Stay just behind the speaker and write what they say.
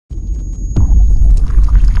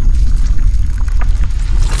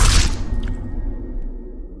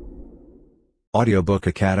Audiobook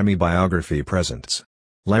Academy Biography presents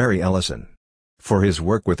Larry Ellison. For his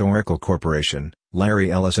work with Oracle Corporation, Larry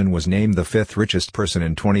Ellison was named the fifth richest person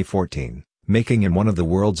in 2014, making him one of the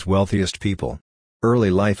world's wealthiest people. Early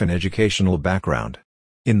life and educational background.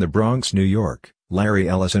 In the Bronx, New York, Larry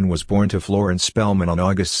Ellison was born to Florence Spellman on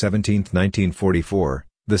August 17, 1944,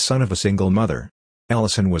 the son of a single mother.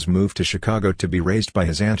 Ellison was moved to Chicago to be raised by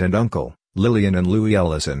his aunt and uncle, Lillian and Louis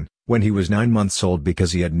Ellison, when he was 9 months old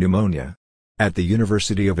because he had pneumonia. At the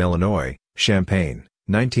University of Illinois, Champaign,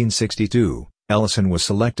 1962, Ellison was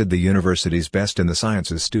selected the university's Best in the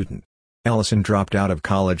Sciences student. Ellison dropped out of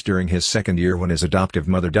college during his second year when his adoptive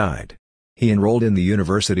mother died. He enrolled in the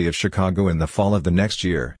University of Chicago in the fall of the next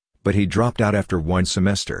year, but he dropped out after one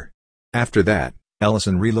semester. After that,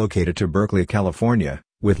 Ellison relocated to Berkeley, California,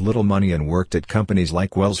 with little money and worked at companies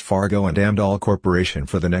like Wells Fargo and Amdahl Corporation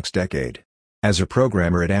for the next decade. As a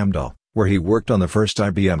programmer at Amdahl, where he worked on the first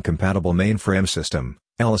IBM-compatible mainframe system,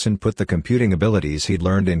 Ellison put the computing abilities he'd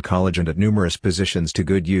learned in college and at numerous positions to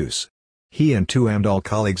good use. He and two Amdahl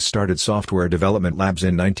colleagues started software development labs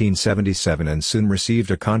in 1977 and soon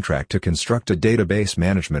received a contract to construct a database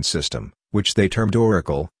management system, which they termed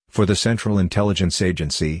Oracle, for the Central Intelligence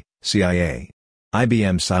Agency, CIA.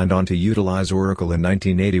 IBM signed on to utilize Oracle in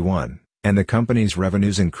 1981, and the company's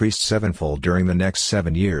revenues increased sevenfold during the next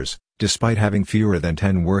 7 years, despite having fewer than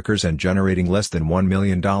 10 workers and generating less than $1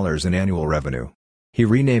 million in annual revenue. He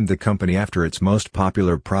renamed the company after its most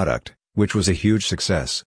popular product, which was a huge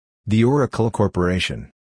success: the Oracle Corporation.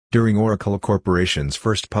 During Oracle Corporation's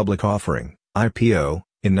first public offering, IPO,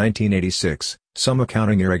 in 1986, some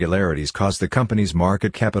accounting irregularities caused the company's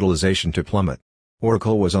market capitalization to plummet.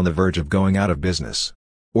 Oracle was on the verge of going out of business.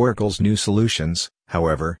 Oracle's new solutions,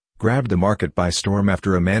 however, grabbed the market by storm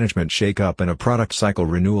after a management shake-up and a product cycle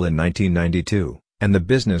renewal in 1992, and the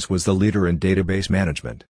business was the leader in database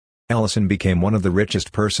management. Ellison became one of the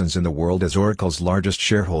richest persons in the world as Oracle's largest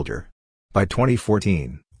shareholder. By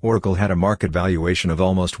 2014, Oracle had a market valuation of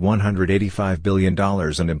almost $185 billion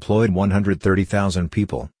and employed 130,000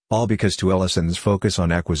 people, all because to Ellison's focus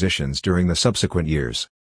on acquisitions during the subsequent years.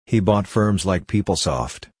 He bought firms like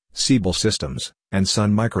PeopleSoft, Siebel Systems, and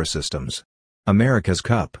Sun Microsystems. America's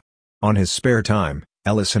Cup. On his spare time,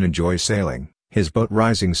 Ellison enjoys sailing. His boat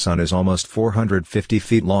Rising Sun is almost 450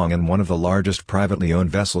 feet long and one of the largest privately owned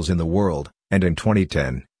vessels in the world, and in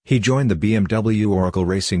 2010, he joined the BMW Oracle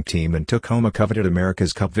racing team and took home a coveted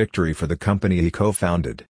America's Cup victory for the company he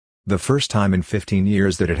co-founded. The first time in 15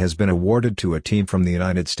 years that it has been awarded to a team from the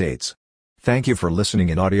United States. Thank you for listening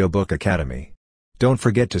in Audiobook Academy. Don't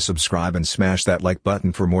forget to subscribe and smash that like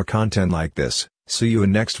button for more content like this. See you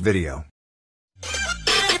in next video.